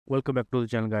Welcome back to the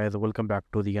channel, guys. Welcome back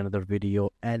to the another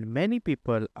video. And many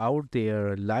people out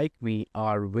there like me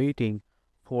are waiting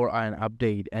for an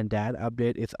update, and that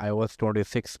update is iOS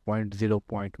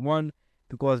 26.0.1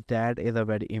 because that is a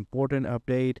very important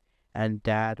update, and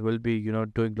that will be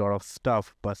doing a lot of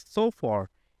stuff. But so far,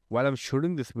 while I'm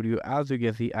shooting this video, as you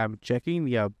can see, I'm checking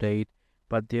the update,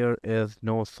 but there is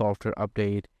no software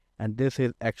update, and this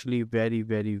is actually very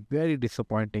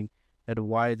disappointing. That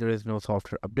why there is no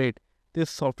software update. This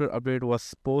software update was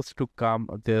supposed to come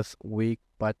this week,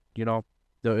 but there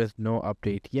is no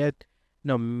update yet.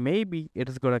 Now maybe it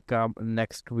is gonna come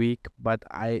next week, but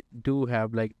I do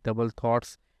have like double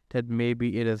thoughts that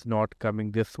maybe it is not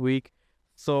coming this week.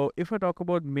 So if I talk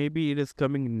about maybe it is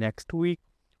coming next week,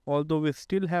 although we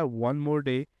still have one more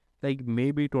day, like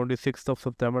maybe 26th of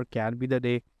September can be the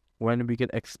day when we can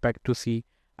expect to see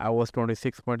iOS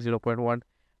 26.0.1,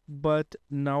 but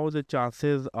now the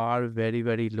chances are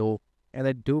very low, and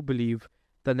I do believe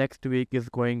the next week is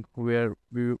going where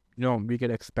we can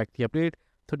expect the update.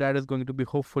 So that is going to be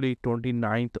hopefully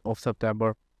 29th of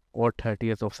September or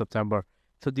 30th of September.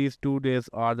 So these 2 days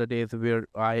are the days where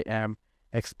I am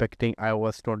expecting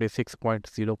iOS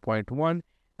 26.0.1,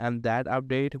 and that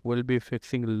update will be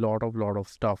fixing a lot of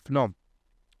stuff. Now,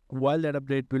 while that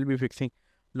update will be fixing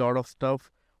a lot of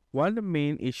stuff, one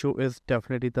main issue is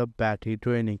definitely the battery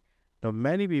draining. Now,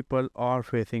 many people are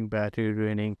facing battery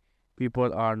draining.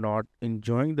 People are not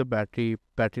enjoying the battery.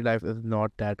 Battery life is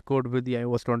not that good with the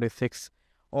iOS 26.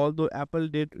 Although Apple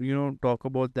did, talk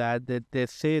about that they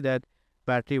say that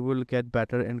battery will get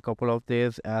better in a couple of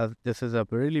days as this is a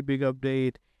really big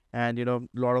update, and a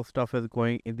lot of stuff is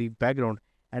going in the background,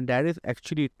 and that is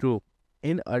actually true.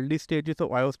 In early stages of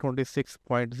iOS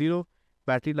 26.0,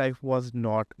 battery life was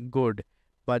not good,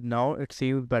 but now it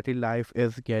seems battery life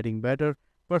is getting better.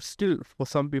 But still, for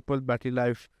some people, battery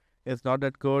life is not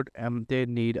that good and they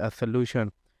need a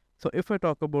solution. So if I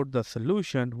talk about the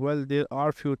solution, well, there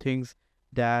are few things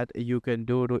that you can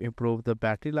do to improve the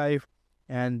battery life,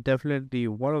 and definitely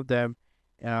one of them,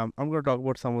 I'm going to talk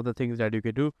about some of the things that you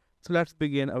can do. So let's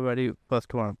begin a very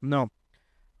first one. Now,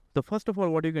 the first of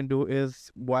all, what you can do is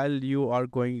while you are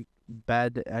going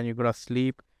bed and you're gonna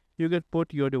sleep, you can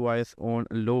put your device on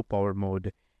low power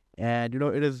mode, and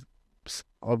it is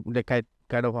like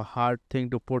kind of a hard thing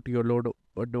to put your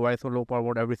device on low power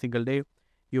mode every single day.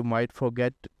 You might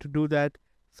forget to do that,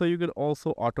 so you can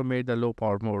also automate the low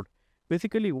power mode.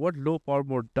 Basically, what low power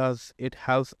mode does, it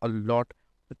helps a lot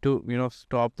to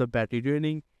stop the battery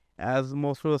draining, as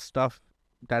most of the stuff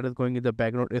that is going in the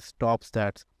background, it stops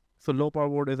that. So low power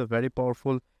mode is a very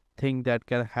powerful thing that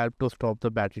can help to stop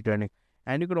the battery draining,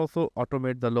 and you can also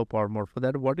automate the low power mode. For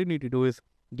that, what you need to do is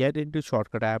get into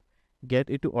shortcut app, get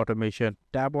into automation,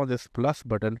 tap on this plus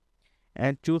button,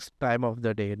 and choose time of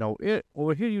the day. Now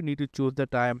over here you need to choose the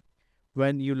time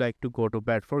when you like to go to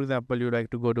bed. For example, you like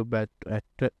to go to bed at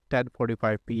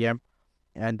 10:45 p.m.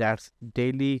 and that's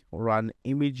daily run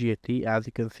immediately, as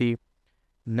you can see.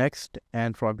 Next,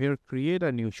 and from here create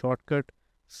a new shortcut,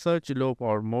 search low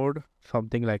power mode,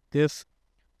 something like this,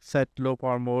 set low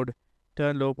power mode,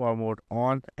 turn low power mode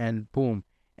on, and boom.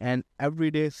 And every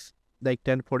day like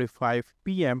 10:45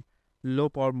 p.m. low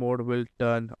power mode will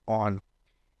turn on.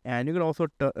 And you can also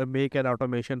make an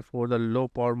automation for the low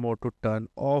power mode to turn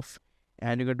off,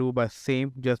 and you can do by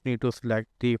same, just need to select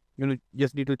the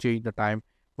just need to change the time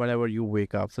whenever you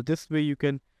wake up. So this way you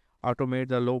can automate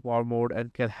the low power mode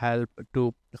and can help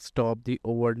to stop the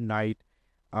overnight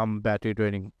battery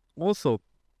draining. Also,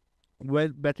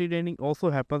 battery draining also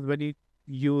happens when you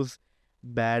use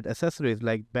bad accessories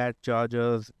like bad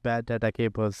chargers, bad data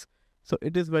cables. So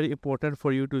it is very important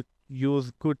for you to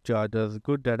use good chargers,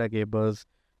 good data cables,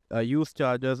 use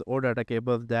chargers or data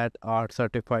cables that are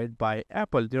certified by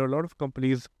Apple. There are a lot of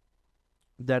companies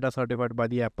that are certified by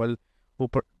the Apple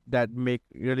that make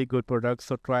really good products.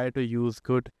 So try to use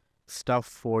good stuff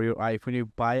for your iPhone. You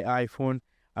buy iPhone,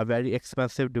 a very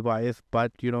expensive device,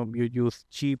 but you use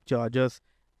cheap chargers,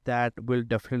 that will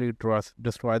definitely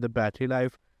destroy the battery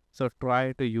life. So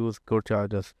try to use good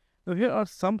chargers. Now here are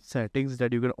some settings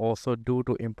that you can also do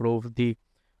to improve the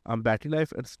battery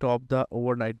life and stop the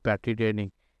overnight battery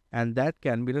draining, and that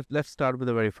can be, let's start with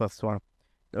the very first one.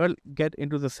 Well, get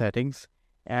into the settings,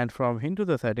 and from into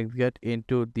the settings, get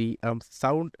into the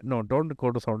sound. No, don't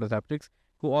go to sound and haptics.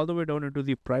 Go all the way down into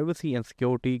the privacy and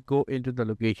security. Go into the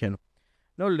location.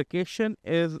 Now, location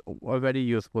is a very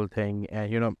useful thing,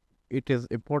 and it is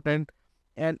important.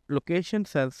 And location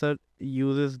sensor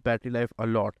uses battery life a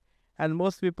lot, and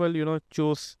most people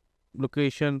choose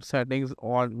location settings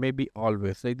on maybe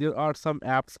always. Like there are some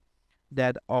apps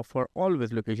that offer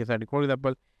always location setting. For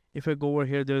example, if I go over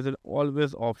here, there is an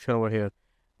always option over here.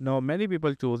 Now many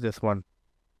people choose this one.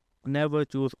 Never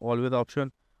choose always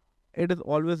option. It is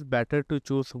always better to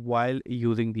choose while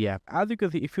using the app. As you can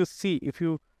see, if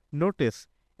you notice,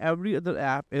 every other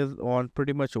app is on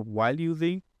pretty much while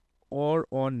using or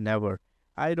on never.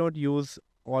 I don't use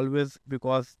always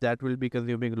because that will be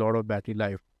consuming a lot of battery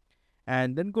life.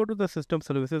 And then go to the system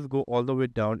services, go all the way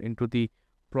down into the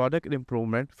product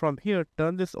improvement. From here,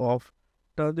 turn this off,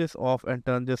 and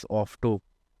turn this off too.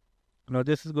 Now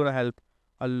this is going to help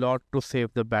a lot to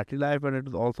save the battery life, and it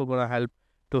is also going to help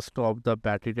to stop the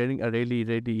battery draining. A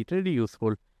really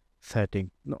useful setting.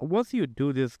 Now once you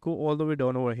do this, go all the way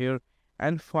down over here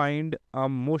and find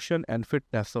motion and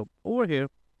fitness. So over here,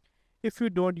 if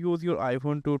you don't use your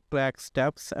iPhone to track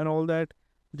steps and all that,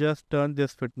 just turn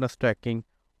this fitness tracking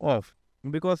off,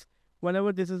 because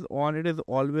whenever this is on, it is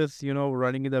always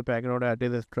running in the background and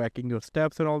it is tracking your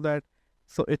steps and all that.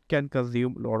 So it can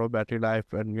consume a lot of battery life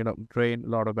and drain a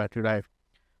lot of battery life.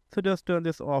 So just turn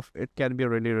this off. It can be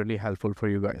really helpful for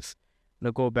you guys.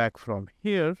 Now go back from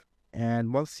here,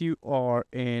 and once you are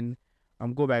in,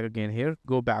 go back again here,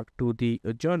 go back to the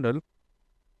journal,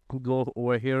 go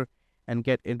over here and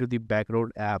get into the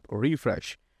background app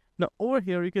refresh. Now over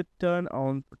here you can turn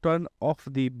off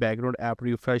the background app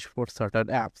refresh for certain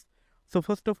apps. So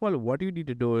first of all, what you need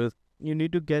to do is you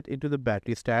need to get into the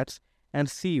battery stats and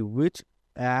see which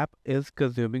app is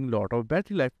consuming a lot of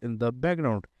battery life in the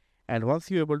background. And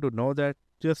once you're able to know that,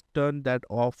 just turn that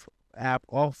app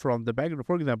off from the background.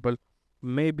 For example,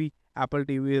 maybe Apple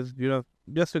TV is,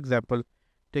 just example,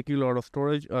 taking a lot of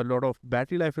storage, a lot of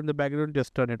battery life in the background,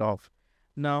 just turn it off.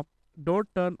 Now, don't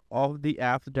turn off the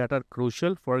apps that are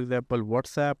crucial, for example,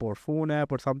 WhatsApp or phone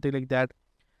app or something like that.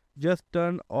 Just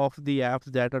turn off the apps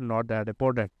that are not that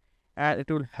important, and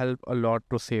it will help a lot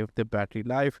to save the battery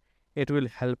life. It will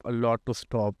help a lot to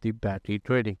stop the battery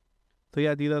draining. So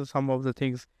yeah, these are some of the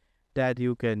things that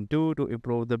you can do to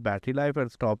improve the battery life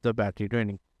and stop the battery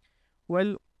draining.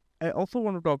 Well, I also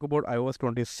want to talk about iOS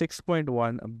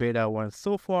 26.1 beta 1.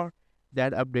 So far,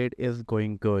 that update is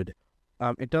going good.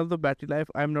 In terms of battery life,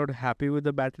 I'm not happy with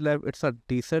the battery life. It's a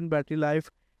decent battery life,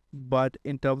 but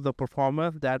in terms of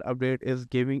performance, that update is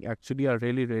giving actually a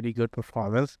really good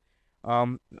performance.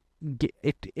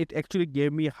 It actually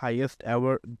gave me highest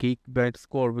ever Geekbench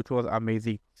score, which was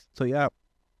amazing. So yeah,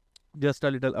 just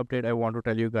a little update I want to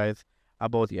tell you guys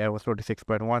about the iOS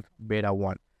 26.1 beta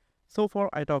 1. So far,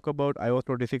 I talk about iOS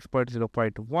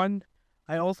 26.0.1.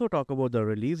 I also talk about the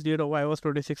release date of iOS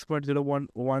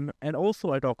 26.0.1, and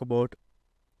also I talk about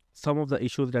some of the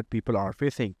issues that people are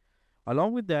facing.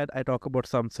 Along with that, I talk about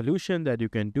some solution that you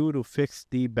can do to fix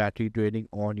the battery draining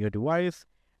on your device.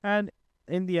 And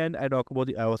in the end, I talk about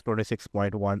the iOS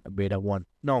 26.1 beta 1.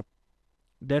 Now,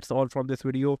 that's all from this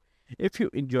video. If you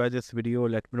enjoy this video,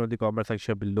 let me know in the comment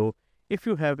section below. If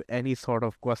you have any sort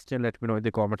of question, let me know in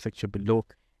the comment section below.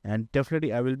 And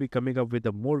definitely, I will be coming up with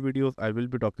more videos. I will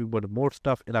be talking about more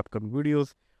stuff in upcoming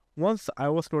videos. Once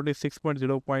iOS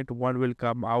 26.0.1 will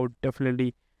come out,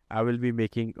 definitely I will be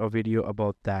making a video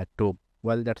about that too.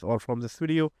 Well, that's all from this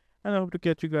video, and I hope to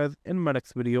catch you guys in my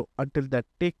next video. Until that,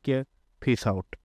 take care. Peace out.